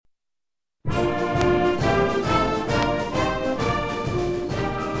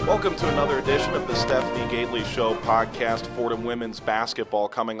Welcome to another edition of the Stephanie Gately Show podcast. Fordham women's basketball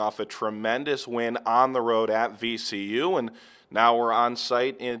coming off a tremendous win on the road at VCU, and now we're on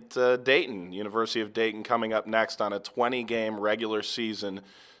site at Dayton, University of Dayton, coming up next on a 20-game regular season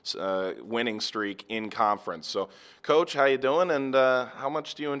winning streak in conference. So, Coach, how you doing, and how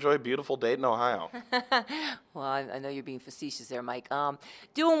much do you enjoy beautiful Dayton, Ohio? Well, I know you're being facetious there, Mike.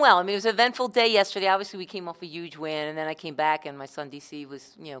 Doing well. I mean, it was an eventful day yesterday. Obviously, we came off a huge win, and then I came back, and my son, DC,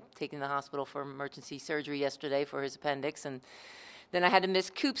 was, taken to the hospital for emergency surgery yesterday for his appendix, and then I had to miss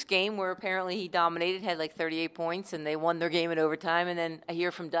Coop's game, where apparently he dominated, had like 38 points, and they won their game in overtime. And then I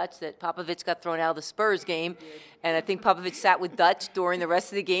hear from Dutch that Popovich got thrown out of the Spurs game, and I think Popovich sat with Dutch during the rest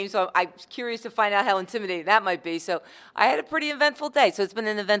of the game. So I was curious to find out how intimidating that might be. So I had a pretty eventful day. So it's been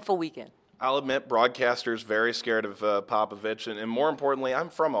an eventful weekend. I'll admit, broadcasters very scared of Popovich, and more importantly, I'm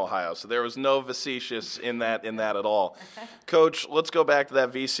from Ohio, so there was no facetious in that at all. Coach, let's go back to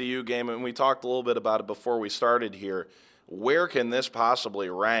that VCU game, and we talked a little bit about it before we started here. Where can this possibly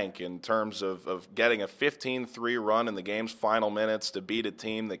rank in terms of getting a 15-3 run in the game's final minutes to beat a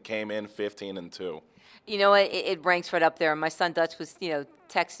team that came in 15-2? You know, it ranks right up there. My son Dutch was,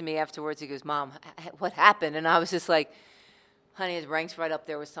 texting me afterwards. He goes, "Mom, what happened?" And I was just like, honey, it ranks right up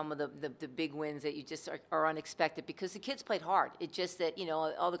there with some of the big wins that you just are unexpected, because the kids played hard. It's just that,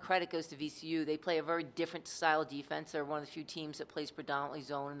 all the credit goes to VCU. They play a very different style of defense. They're one of the few teams that plays predominantly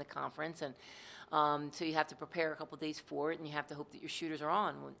zone in the conference, and so you have to prepare a couple days for it, and you have to hope that your shooters are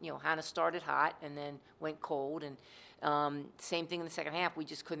on. Hannah started hot and then went cold, and same thing in the second half. We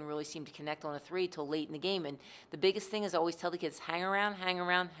just couldn't really seem to connect on a three till late in the game. And the biggest thing is I always tell the kids, hang around, hang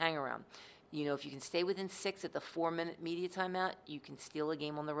around, hang around. If you can stay within 6 at the 4-minute media timeout, you can steal a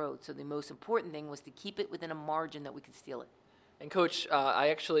game on the road. So the most important thing was to keep it within a margin that we could steal it. And Coach,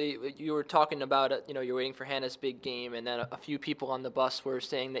 you were talking about it. You're waiting for Hannah's big game, and then a few people on the bus were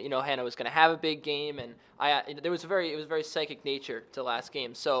saying that Hannah was going to have a big game, and it was a very psychic nature to last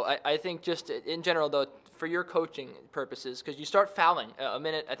game. So I think just in general though, for your coaching purposes, because you start fouling a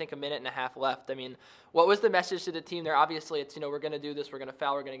minute and a half left. I mean, what was the message to the team there? Obviously, it's we're going to do this, we're going to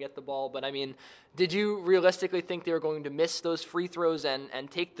foul, we're going to get the ball. But I mean, did you realistically think they were going to miss those free throws and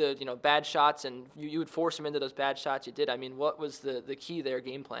take the bad shots, and you would force them into those bad shots? You did. I mean, what was the key there,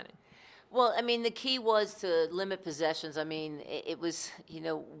 game planning? Well, I mean, the key was to limit possessions. I mean, it was,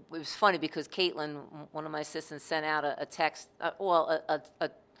 it was funny because Caitlin, one of my assistants, sent out a text,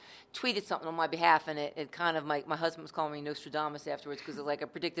 tweeted something on my behalf, and it kind of, my husband was calling me Nostradamus afterwards, because it like a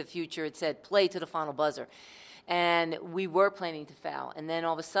predictive future. It said, play to the final buzzer. And we were planning to foul. And then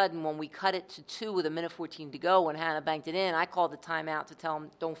all of a sudden, when we cut it to 2 with 1:14 to go, when Hannah banked it in, I called the timeout to tell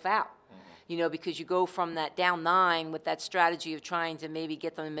them, don't foul. Because you go from that down 9 with that strategy of trying to maybe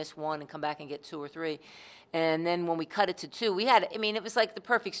get them to miss 1 and come back and get 2 or 3. And then when we cut it to 2, it was like the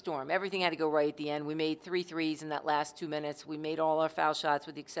perfect storm. Everything had to go right at the end. We made 3 threes in that last 2 minutes. We made all our foul shots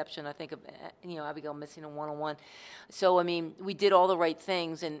with the exception, I think, of, Abigail missing a one-on-one. So, I mean, we did all the right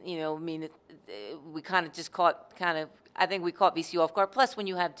things. And, we kind of just I think we caught VCU off guard. Plus, when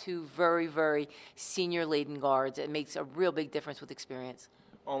you have 2 very, very senior-laden guards, it makes a real big difference with experience.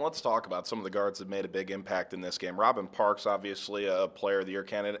 Well, let's talk about some of the guards that made a big impact in this game. Robin Parks, obviously a Player of the Year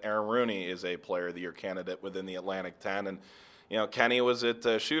candidate. Aaron Rooney is a Player of the Year candidate within the Atlantic 10. And, Kenny was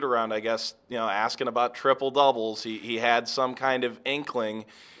at shoot-around, I guess, asking about triple-doubles. He had some kind of inkling,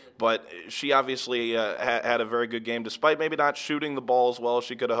 but she obviously had a very good game, despite maybe not shooting the ball as well as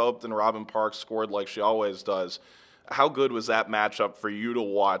she could have hoped, and Robin Parks scored like she always does. How good was that matchup for you to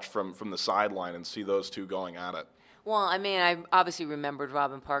watch from the sideline and see those two going at it? Well, I mean, I obviously remembered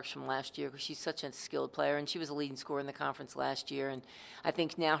Robin Parks from last year because she's such a skilled player, and she was a leading scorer in the conference last year. And I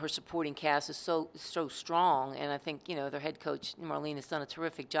think now her supporting cast is so strong, and I think, their head coach, Marlene, has done a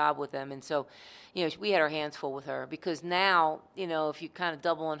terrific job with them. And so, we had our hands full with her because now, if you kind of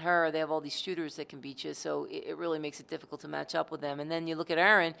double on her, they have all these shooters that can beat you, so it really makes it difficult to match up with them. And then you look at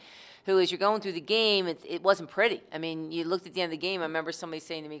Aaron, who, as you're going through the game, it wasn't pretty. I mean, you looked at the end of the game, I remember somebody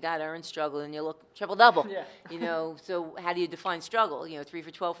saying to me, God, Aaron struggled, and you look triple-double. Yeah. So how do you define struggle? 3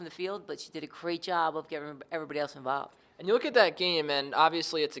 for 12 from the field, but she did a great job of getting everybody else involved. And you look at that game, and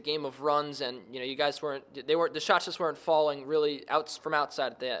obviously it's a game of runs, and you guys the shots just weren't falling really from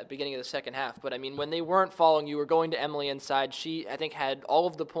outside at the beginning of the second half. But I mean, when they weren't falling, you were going to Emily inside. She, I think, had all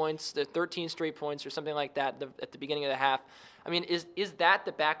of the points, the 13 straight points or something like that at the beginning of the half. I mean, is that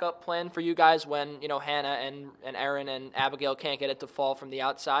the backup plan for you guys when Hannah and Erin and Abigail can't get it to fall from the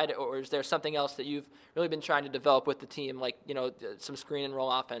outside, or is there something else that you've really been trying to develop with the team, like some screen and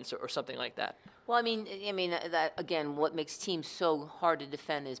roll offense or something like that? Well, that again, what makes teams so hard to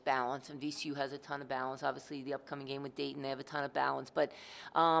defend is balance, and VCU has a ton of balance. Obviously, the upcoming game with Dayton, they have a ton of balance, but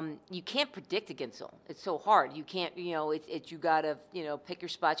you can't predict against zone. It's so hard. You can't, you gotta, pick your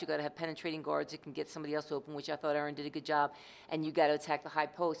spots. You gotta have penetrating guards that can get somebody else open, which I thought Erin did a good job, and you gotta attack the high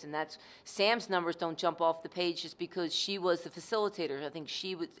post, and that's Sam's numbers don't jump off the page just because she was the facilitator. I think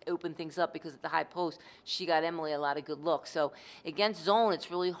she would open things up because at the high post, she got Emily a lot of good looks. So against zone,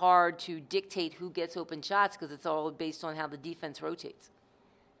 it's really hard to dictate who gets open shots because it's all based on how the defense rotates.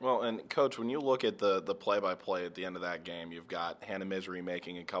 Well, and Coach, when you look at the play-by-play at the end of that game, you've got Hannah Misery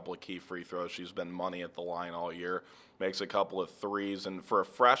making a couple of key free throws. She's been money at the line all year, makes a couple of threes. And for a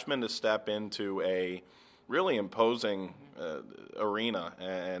freshman to step into a really imposing arena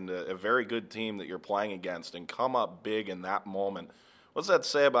and a very good team that you're playing against and come up big in that moment, what's that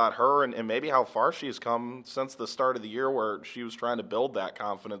say about her and maybe how far she's come since the start of the year where she was trying to build that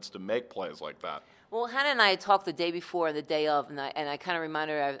confidence to make plays like that? Well, Hannah and I had talked the day before and the day of, and I kind of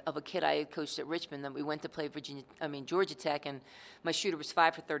reminded her of a kid I had coached at Richmond that we went to play Georgia Tech, and my shooter was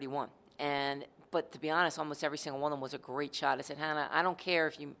 5 for 31. But to be honest, almost every single one of them was a great shot. I said, Hannah, I don't care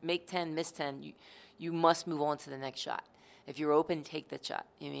if you make 10, miss 10, you must move on to the next shot. If you're open, take that shot.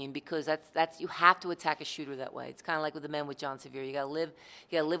 Because that's you have to attack a shooter that way. It's kind of like with the men with John Sevier. You gotta live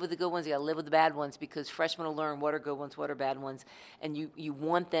with the good ones. You gotta live with the bad ones because freshmen will learn what are good ones, what are bad ones, and you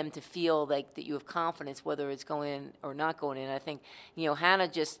want them to feel like that you have confidence whether it's going in or not going in. I think Hannah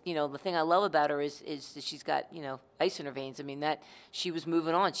just the thing I love about her is that she's got ice in her veins. That she was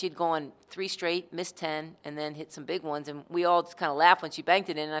moving on. She'd gone 3 straight, missed 10, and then hit some big ones, and we all just kind of laughed when she banked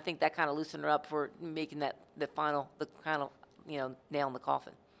it in. And I think that kind of loosened her up for making the final nail in the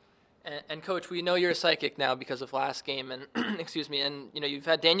coffin. And Coach, we know you're a psychic now because of last game, and excuse me, and you've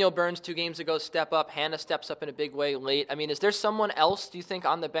had Danielle Burns 2 games ago step up. Hannah steps up in a big way late. Is there someone else, do you think,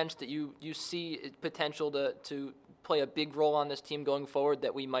 on the bench that you see potential to play a big role on this team going forward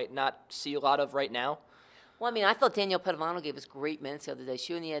that we might not see a lot of right now? Well, I thought Danielle Padovano gave us great minutes the other day.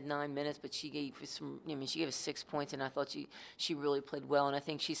 She only had 9 minutes, but she gave us she gave us 6 points, and I thought she really played well. And I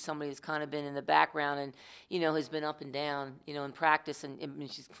think she's somebody who's kind of been in the background and, has been up and down, in practice. And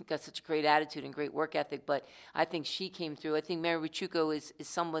she's got such a great attitude and great work ethic. But I think she came through. I think Mary Richuko is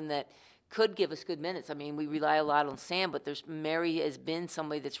someone that could give us good minutes. We rely a lot on Sam, but Mary has been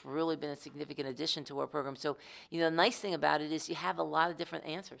somebody that's really been a significant addition to our program. So, the nice thing about it is you have a lot of different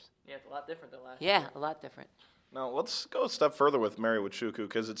answers. Yeah, it's a lot different than last year. Yeah, a lot different. Now, let's go a step further with Mary Wachuku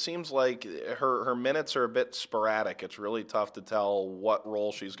because it seems like her minutes are a bit sporadic. It's really tough to tell what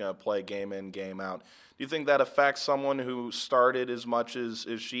role she's going to play game in, game out. Do you think that affects someone who started as much as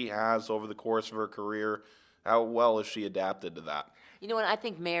she has over the course of her career? How well has she adapted to that? I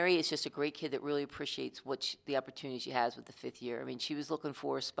think Mary is just a great kid that really appreciates the opportunity she has with the 5th year. She was looking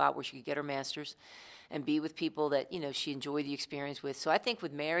for a spot where she could get her master's and be with people that, she enjoyed the experience with. So I think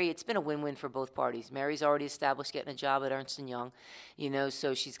with Mary, it's been a win-win for both parties. Mary's already established getting a job at Ernst & Young,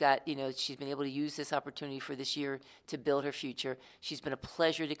 so she's got, she's been able to use this opportunity for this year to build her future. She's been a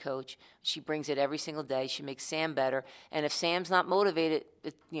pleasure to coach. She brings it every single day. She makes Sam better. And if Sam's not motivated,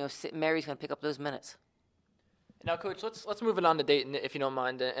 Mary's going to pick up those minutes. Now, Coach, let's move it on to Dayton, if you don't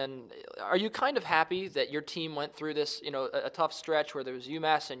mind. And are you kind of happy that your team went through this, a tough stretch where there was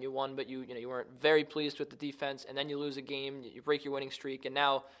UMass and you won, but you weren't very pleased with the defense, and then you lose a game, you break your winning streak, and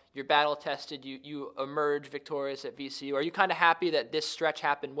now you're battle tested, you emerge victorious at VCU. Are you kind of happy that this stretch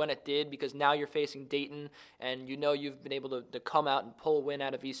happened when it did, because now you're facing Dayton, and you've been able to come out and pull a win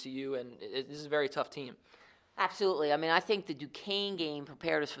out of VCU, and this is a very tough team? Absolutely. I think the Duquesne game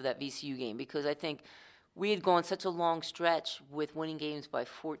prepared us for that VCU game, because I think we had gone such a long stretch with winning games by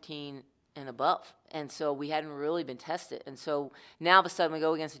 14 and above, and so we hadn't really been tested. And so now all of a sudden we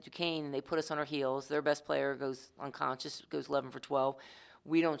go against Duquesne, and they put us on our heels. Their best player goes unconscious, goes 11 for 12.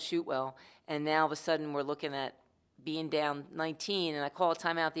 We don't shoot well, and now all of a sudden we're looking at being down 19, and I call a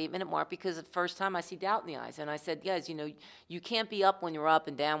timeout at the 8-minute mark because the first time I see doubt in the eyes. And I said, guys, you can't be up when you're up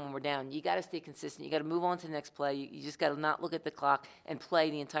and down when we're down. You got to stay consistent. You got to move on to the next play. You just got to not look at the clock and play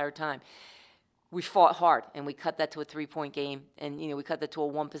the entire time. We fought hard, and we cut that to a 3-point game, and we cut that to a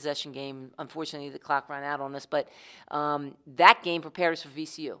 1-possession game. Unfortunately, the clock ran out on us, but that game prepared us for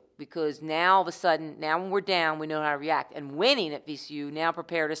VCU, because now all of a sudden, now when we're down, we know how to react. And winning at VCU now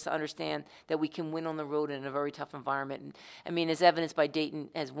prepared us to understand that we can win on the road in a very tough environment. And as evidenced by Dayton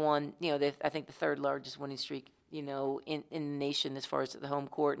has won, I think the 3rd largest winning streak in the nation as far as the home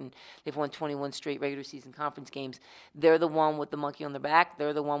court, and they've won 21 straight regular season conference games. They're the one with the monkey on their back.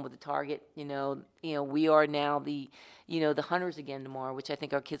 They're the one with the target. We are now the hunters again tomorrow, which I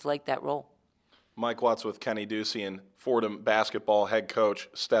think our kids like that role. Mike Watts with Kenny Ducey and Fordham basketball head coach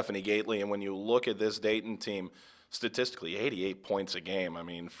Stephanie Gately. And when you look at this Dayton team, statistically, 88 points a game. I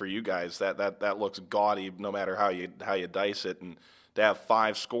mean, for you guys, that looks gaudy no matter how you dice it. And to have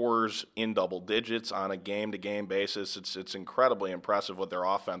 5 scorers in double digits on a game-to-game basis, it's incredibly impressive what their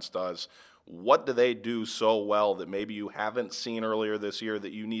offense does. What do they do so well that maybe you haven't seen earlier this year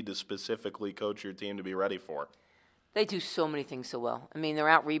that you need to specifically coach your team to be ready for? They do so many things so well. I mean, they're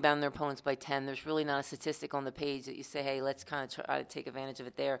out-rebounding their opponents by 10. There's really not a statistic on the page that you say, hey, let's kind of try to take advantage of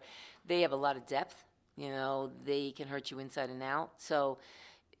it there. They have a lot of depth. You know, they can hurt you inside and out. So,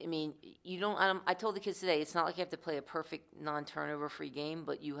 I mean, you don't I told the kids today, it's not like you have to play a perfect non-turnover free game,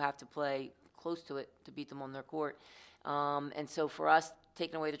 but you have to play close to it to beat them on their court. And so for us,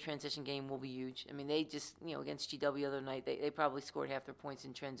 taking away the transition game will be huge. I mean, they just, against GW the other night, they probably scored half their points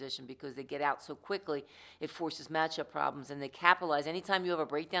in transition because they get out so quickly, it forces matchup problems, and they capitalize. Anytime you have a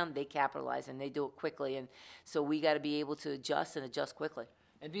breakdown, they capitalize, and they do it quickly. And so we got to be able to adjust and adjust quickly.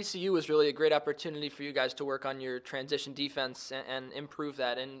 And VCU was really a great opportunity for you guys to work on your transition defense and improve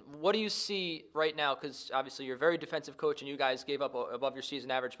that. And what do you see right now? Because obviously you're a very defensive coach, and you guys gave up above your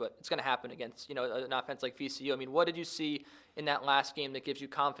season average, but it's going to happen against an offense like VCU. I mean, what did you see in that last game that gives you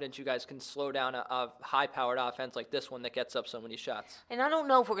confidence you guys can slow down a high-powered offense like this one that gets up so many shots? And I don't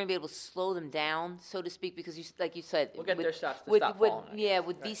know if we're going to be able to slow them down, so to speak, because like you said, we'll get their shots to stop falling. Yeah,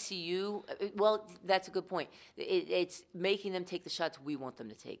 with right. VCU, well, that's a good point. It's making them take the shots we want them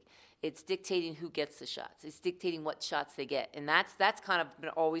to take. It's dictating who gets the shots. It's dictating what shots they get, and that's kind of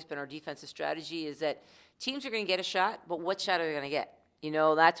always been our defensive strategy, is that teams are going to get a shot, but what shot are they going to get?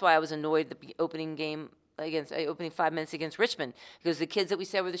 That's why I was annoyed the opening game opening 5 minutes against Richmond, because the kids that we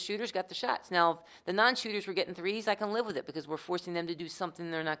said were the shooters got the shots. Now, if the non-shooters were getting threes, I can live with it because we're forcing them to do something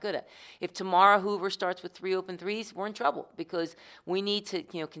they're not good at. If Tamara Hoover starts with 3 open threes, we're in trouble because we need to,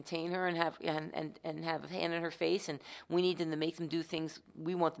 contain her and have have a hand in her face, and we need them to make them do things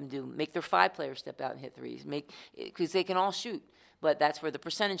we want them to do. Make their 5 players step out and hit threes, because they can all shoot. But that's where the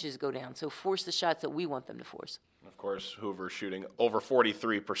percentages go down. So force the shots that we want them to force. Of course, Hoover shooting over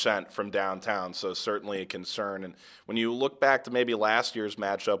 43% from downtown, so certainly a concern. And when you look back to maybe last year's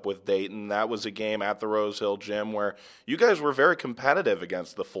matchup with Dayton, that was a game at the Rose Hill Gym where you guys were very competitive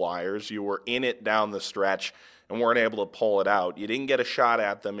against the Flyers. You were in it down the stretch and weren't able to pull it out. You didn't get a shot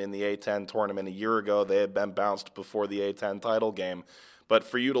at them in the A-10 tournament a year ago. They had been bounced before the A-10 title game. But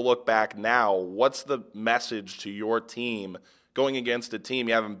for you to look back now, what's the message to your team going against a team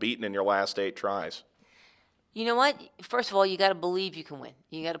you haven't beaten in your last 8 tries? You know what? First of all, you got to believe you can win.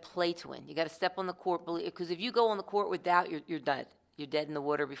 You got to play to win. You got to step on the court, because if you go on the court with doubt, you're dead. You're dead in the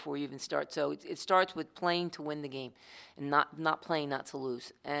water before you even start. So it starts with playing to win the game, and not playing not to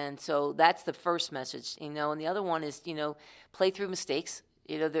lose. And so that's the first message. And the other one is play through mistakes.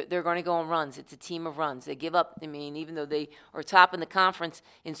 They're going to go on runs. It's a team of runs. They give up. I mean, even though they are top in the conference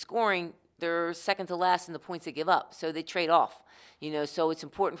in scoring, they're second to last in the points they give up, so they trade off. So it's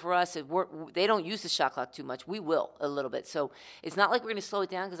important for us. They don't use the shot clock too much. We will a little bit. So it's not like we're going to slow it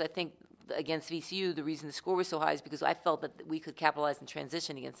down, because I think against VCU, the reason the score was so high is because I felt that we could capitalize in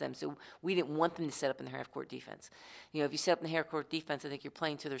transition against them. So we didn't want them to set up in the half-court defense. If you set up in the half-court defense, I think you're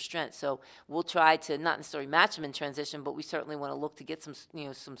playing to their strength. So we'll try to not necessarily match them in transition, but we certainly want to look to get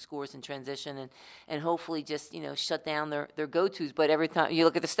some scores in transition and hopefully just, shut down their go-tos. But every time you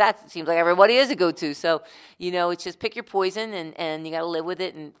look at the stats, it seems like everybody is a go-to. So, it's just pick your poison and you got to live with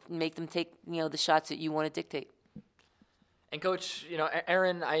it and make them take, the shots that you want to dictate. And Coach,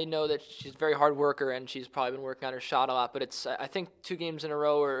 Erin, I know that she's a very hard worker, and she's probably been working on her shot a lot, but it's, I think, 2 games in a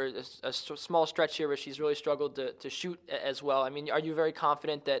row, or a small stretch here where she's really struggled to shoot as well. I mean, are you very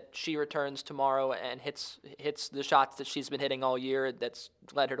confident that she returns tomorrow and hits the shots that she's been hitting all year that's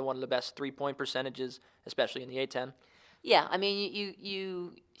led her to one of the best 3-point percentages, especially in the A-10? Yeah, I mean,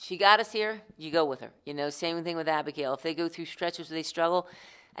 she got us here, you go with her. Same thing with Abigail. If they go through stretches where they struggle,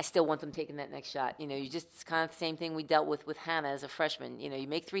 I still want them taking that next shot. It's kind of the same thing we dealt with Hannah as a freshman. You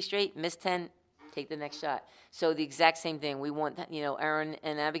make 3 straight, miss 10, take the next shot. So the exact same thing. We want, Erin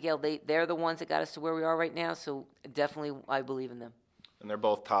and Abigail, they're the ones that got us to where we are right now, so definitely I believe in them. And they're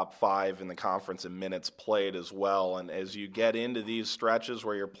both top 5 in the conference in minutes played as well. And as you get into these stretches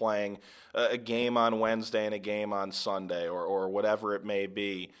where you're playing a game on Wednesday and a game on Sunday or whatever it may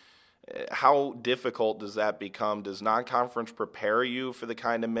be, how difficult does that become? Does non-conference prepare you for the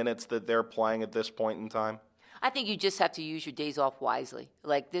kind of minutes that they're playing at this point in time? I think you just have to use your days off wisely.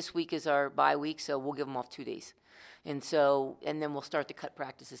 Like this week is our bye week, so we'll give them off 2 days. And then we'll start to cut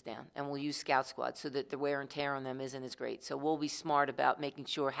practices down, and we'll use scout squads so that the wear and tear on them isn't as great. So we'll be smart about making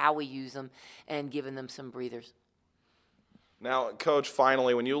sure how we use them and giving them some breathers. Now, Coach,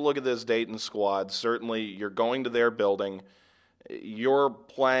 finally, when you look at this Dayton squad, certainly you're going to their building. You're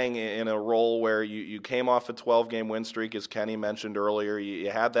playing in a role where you came off a 12-game win streak, as Kenny mentioned earlier.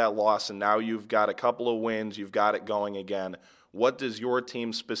 You had that loss, and now you've got a couple of wins. You've got it going again. What does your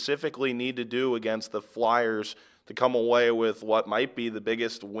team specifically need to do against the Flyers to come away with what might be the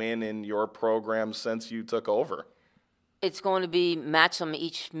biggest win in your program since you took over? It's going to be match them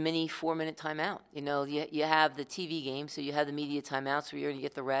each mini 4-minute timeout. You know, you have the TV game, so you have the media timeouts where you're going to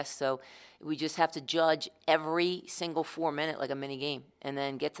get the rest. So we just have to judge every single 4-minute like a mini game and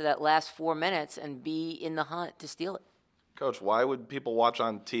then get to that last 4 minutes and be in the hunt to steal it. Coach, why would people watch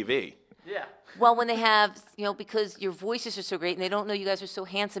on TV? Yeah. Well, when they have, you know, because your voices are so great and they don't know you guys are so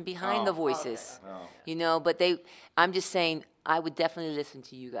handsome behind the voices. Okay. You know, but I'm just saying, I would definitely listen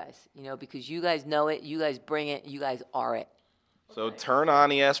to you guys, you know, because you guys know it, you guys bring it, you guys are it. So turn on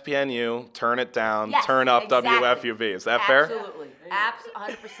ESPNU, turn it down, Yes, turn up exactly. WFUV. Is that fair? Absolutely.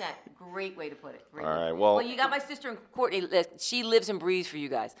 100%. Great way to put it. Great All way. right, well- you got my sister Courtney. She lives and breathes for you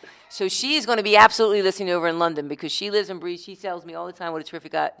guys. So she's going to be absolutely listening over in London because she lives and breathes. She tells me all the time what a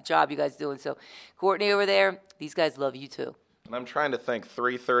terrific job you guys are doing. So Courtney over there, these guys love you too. And I'm trying to think,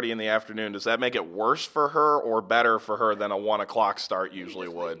 3:30 in the afternoon, does that make it worse for her or better for her than a 1 o'clock start usually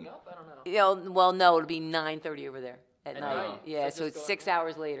would? Nope, I don't know. You know, well, no, it'll be 9:30 over there at night. night. Yeah, So so just it's go 6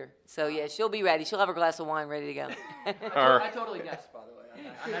 hours later. So yeah, she'll be ready. She'll have her glass of wine ready to go. I totally guessed, by the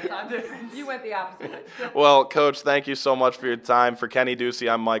way, on that time difference. You went the opposite way. Well, Coach, thank you so much for your time. For Kenny Ducey,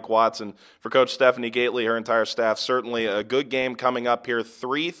 I'm Mike Watson. For Coach Stephanie Gately, her entire staff, certainly a good game coming up here,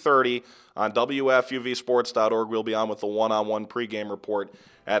 3:30 on WFUVSports.org. We'll be on with the one-on-one pregame report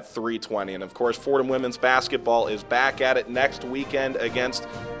at 3:20. And, of course, Fordham women's basketball is back at it next weekend against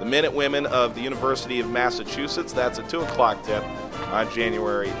the Minute Women of the University of Massachusetts. That's a 2 o'clock tip on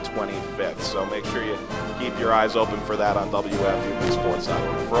January 25th. So make sure you keep your eyes open for that on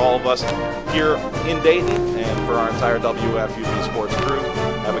WFUVSports.org. For all of us here in Dayton and for our entire WFUV Sports crew,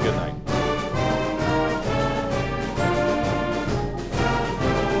 have a good night.